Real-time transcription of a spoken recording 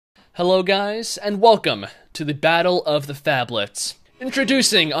Hello guys, and welcome to the Battle of the Phablets.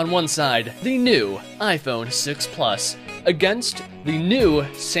 Introducing on one side, the new iPhone 6 Plus against the new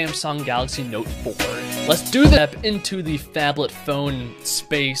Samsung Galaxy Note 4. Let's do the step into the phablet phone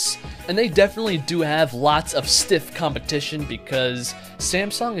space, and they definitely do have lots of stiff competition because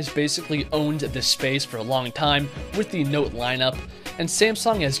Samsung has basically owned this space for a long time with the Note lineup, and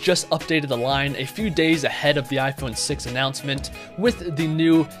Samsung has just updated the line a few days ahead of the iPhone 6 announcement with the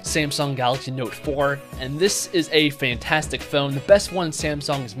new Samsung Galaxy Note 4, and this is a fantastic phone, the best one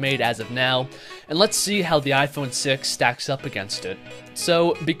Samsung has made as of now, and let's see how the iPhone 6 stacks up against it.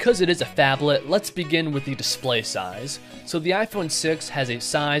 So, because it is a phablet, let's begin with the display size. So the iPhone 6 has a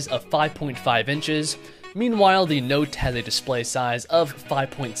size of 5.5 inches, meanwhile the Note has a display size of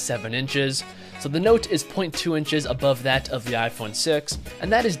 5.7 inches. So the Note is 0.2 inches above that of the iPhone 6,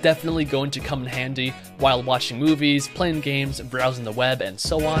 and that is definitely going to come in handy while watching movies, playing games, browsing the web, and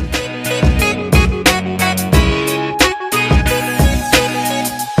so on.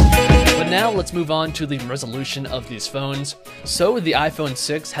 But now let's move on to the resolution of these phones. So the iPhone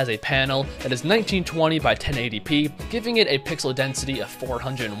 6 has a panel that is 1920 by 1080p, giving it a pixel density of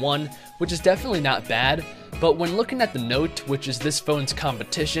 401, which is definitely not bad. But when looking at the Note, which is this phone's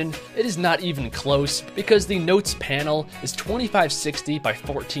competition, it is not even close because the Note's panel is 2560 by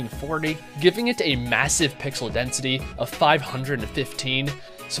 1440, giving it a massive pixel density of 515.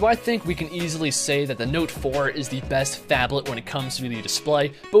 So I think we can easily say that the Note 4 is the best phablet when it comes to the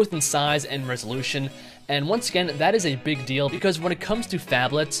display, both in size and resolution. And once again, that is a big deal because when it comes to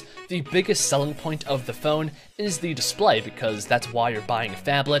phablets, the biggest selling point of the phone is the display because that's why you're buying a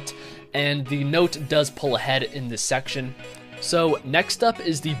phablet, and the Note does pull ahead in this section. So next up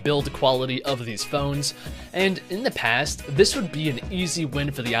is the build quality of these phones, and in the past, this would be an easy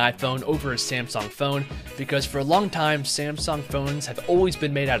win for the iPhone over a Samsung phone, because for a long time, Samsung phones have always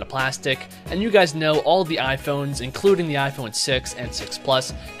been made out of plastic, and you guys know all the iPhones, including the iPhone 6 and 6 Plus,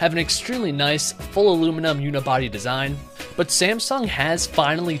 have an extremely nice, full aluminum unibody design. But Samsung has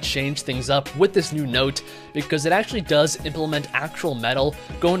finally changed things up with this new Note, because it actually does implement actual metal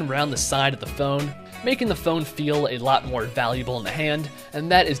going around the side of the phone, making the phone feel a lot more valuable in the hand,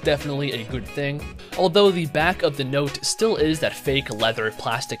 and that is definitely a good thing. Although the back of the Note still is that fake leather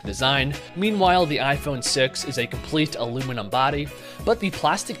plastic design, meanwhile the iPhone 6 is a complete aluminum body, but the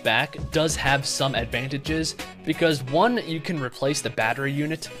plastic back does have some advantages because one, you can replace the battery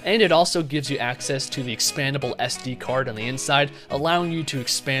unit, and it also gives you access to the expandable SD card on the inside, allowing you to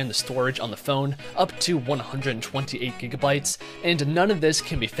expand the storage on the phone up to 128 gigabytes, and none of this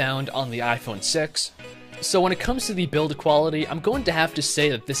can be found on the iPhone 6. So when it comes to the build quality, I'm going to have to say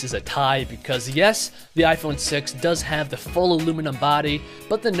that this is a tie because yes, the iPhone 6 does have the full aluminum body,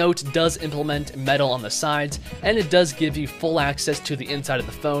 but the Note does implement metal on the sides, and it does give you full access to the inside of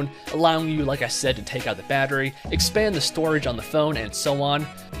the phone, allowing you, like I said, to take out the battery, expand the storage on the phone, and so on.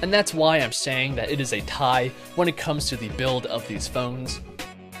 And that's why I'm saying that it is a tie when it comes to the build of these phones.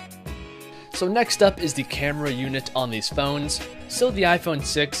 So next up is the camera unit on these phones. So the iPhone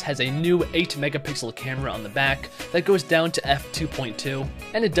 6 has a new 8 megapixel camera on the back that goes down to f2.2,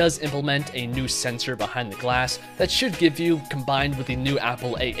 and it does implement a new sensor behind the glass that should give you, combined with the new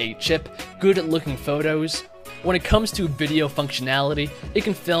Apple A8 chip, good looking photos. When it comes to video functionality, it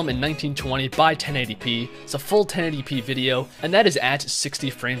can film in 1920 by 1080p, so full 1080p video, and that is at 60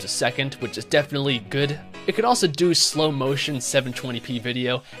 frames a second, which is definitely good. It can also do slow motion 720p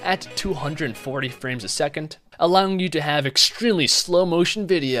video at 240 frames a second, allowing you to have extremely slow motion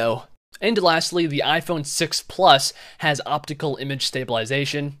video. And lastly, the iPhone 6 Plus has optical image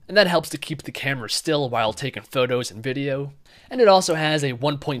stabilization, and that helps to keep the camera still while taking photos and video. And it also has a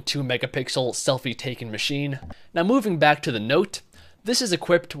 1.2 megapixel selfie taking machine. Now moving back to the Note, this is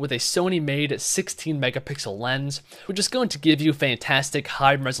equipped with a Sony-made 16 megapixel lens, which is going to give you fantastic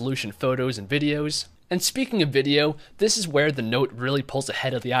high resolution photos and videos. And speaking of video, this is where the Note really pulls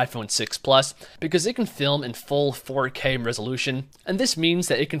ahead of the iPhone 6 Plus because it can film in full 4K resolution, and this means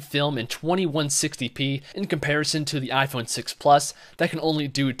that it can film in 2160p in comparison to the iPhone 6 Plus that can only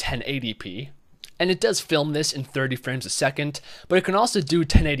do 1080p. And it does film this in 30 frames a second, but it can also do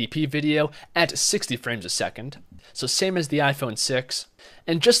 1080p video at 60 frames a second. So same as the iPhone 6.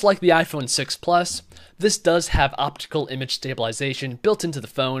 And just like the iPhone 6 Plus, this does have optical image stabilization built into the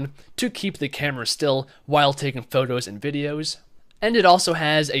phone to keep the camera still while taking photos and videos. And it also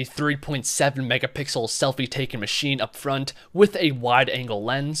has a 3.7 megapixel selfie taking machine up front with a wide angle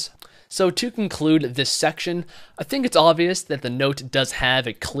lens. So to conclude this section, I think it's obvious that the Note does have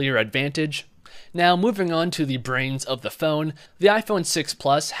a clear advantage. Now, moving on to the brains of the phone, the iPhone 6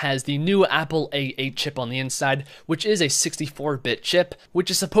 Plus has the new Apple A8 chip on the inside, which is a 64-bit chip,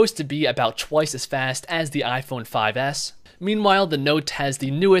 which is supposed to be about twice as fast as the iPhone 5S. Meanwhile, the Note has the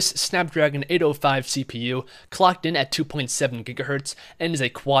newest Snapdragon 805 CPU, clocked in at 2.7 GHz, and is a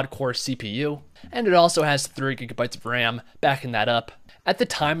quad-core CPU. And it also has 3 GB of RAM, backing that up. At the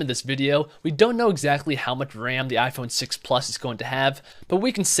time of this video, we don't know exactly how much RAM the iPhone 6 Plus is going to have, but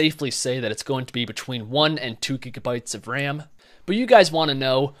we can safely say that it's going to be between 1 and 2 GB of RAM. But you guys want to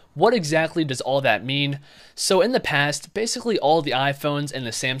know, what exactly does all that mean? So in the past, basically all the iPhones and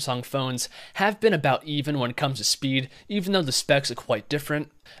the Samsung phones have been about even when it comes to speed, even though the specs are quite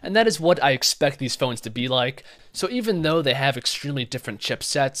different. And that is what I expect these phones to be like. So even though they have extremely different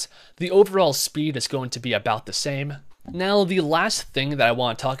chipsets, the overall speed is going to be about the same. Now, the last thing that I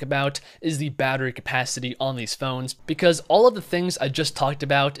want to talk about is the battery capacity on these phones, because all of the things I just talked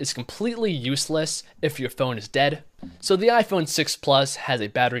about is completely useless if your phone is dead. So the iPhone 6 Plus has a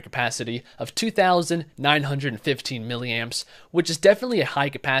battery capacity of 2,915 milliamps, which is definitely a high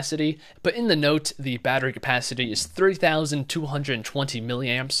capacity, but in the Note, the battery capacity is 3,220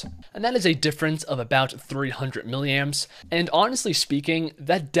 milliamps, and that is a difference of about 300 milliamps, and honestly speaking,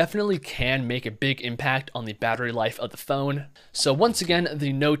 that definitely can make a big impact on the battery life of the phone. So once again,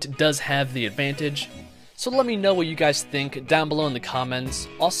 the Note does have the advantage. So let me know what you guys think down below in the comments.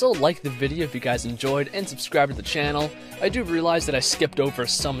 Also, like the video if you guys enjoyed, and subscribe to the channel. I do realize that I skipped over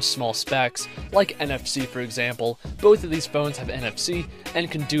some small specs, like NFC for example. Both of these phones have NFC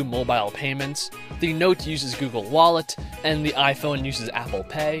and can do mobile payments. The Note uses Google Wallet, and the iPhone uses Apple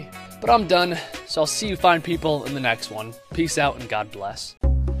Pay. But I'm done, so I'll see you fine people in the next one. Peace out and God bless.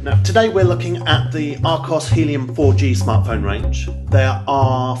 Now, today we're looking at the Archos Helium 4G smartphone range. There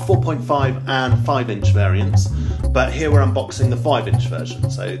are 4.5 and 5-inch variants, but here we're unboxing the 5-inch version,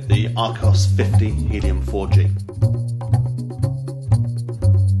 so the Archos 50 Helium 4G.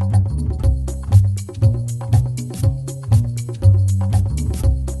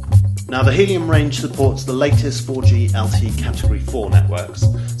 Now, the Helium range supports the latest 4G LTE Category 4 networks,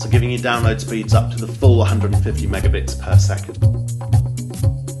 so giving you download speeds up to the full 150 megabits per second.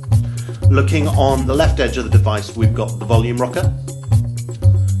 Looking on the left edge of the device, we've got the volume rocker,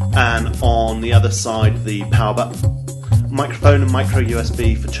 and on the other side the power button, microphone and micro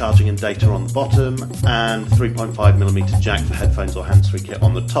USB for charging and data on the bottom, and 3.5mm jack for headphones or hands-free kit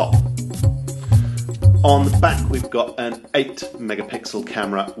on the top. On the back we've got an 8-megapixel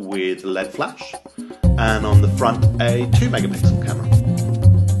camera with LED flash, and on the front a 2-megapixel camera.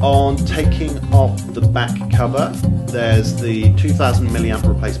 On taking off the back cover, there's the 2000 milliamp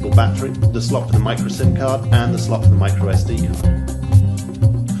replaceable battery, the slot for the micro SIM card, and the slot for the micro SD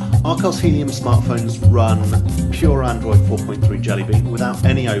card. Archos Helium smartphones run pure Android 4.3 Jelly Bean without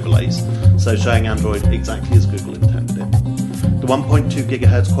any overlays, so showing Android exactly as Google intended it. The 1.2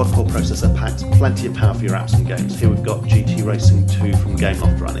 GHz quad-core processor packs plenty of power for your apps and games. Here we've got GT Racing 2 from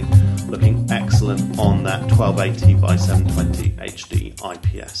Gameloft running, looking excellent on that 1280 by 720 HD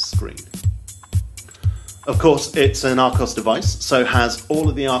IPS screen. Of course, it's an Archos device, so has all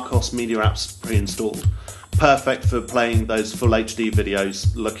of the Archos media apps pre-installed. Perfect for playing those full HD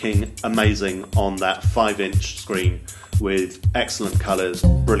videos, looking amazing on that 5-inch screen with excellent colours,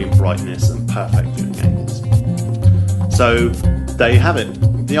 brilliant brightness and perfect viewing angles. So there you have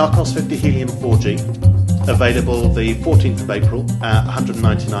it, the Archos 50 Helium 4G, available the 14th of April at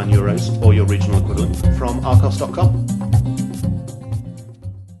 €199 or your regional equivalent from archos.com.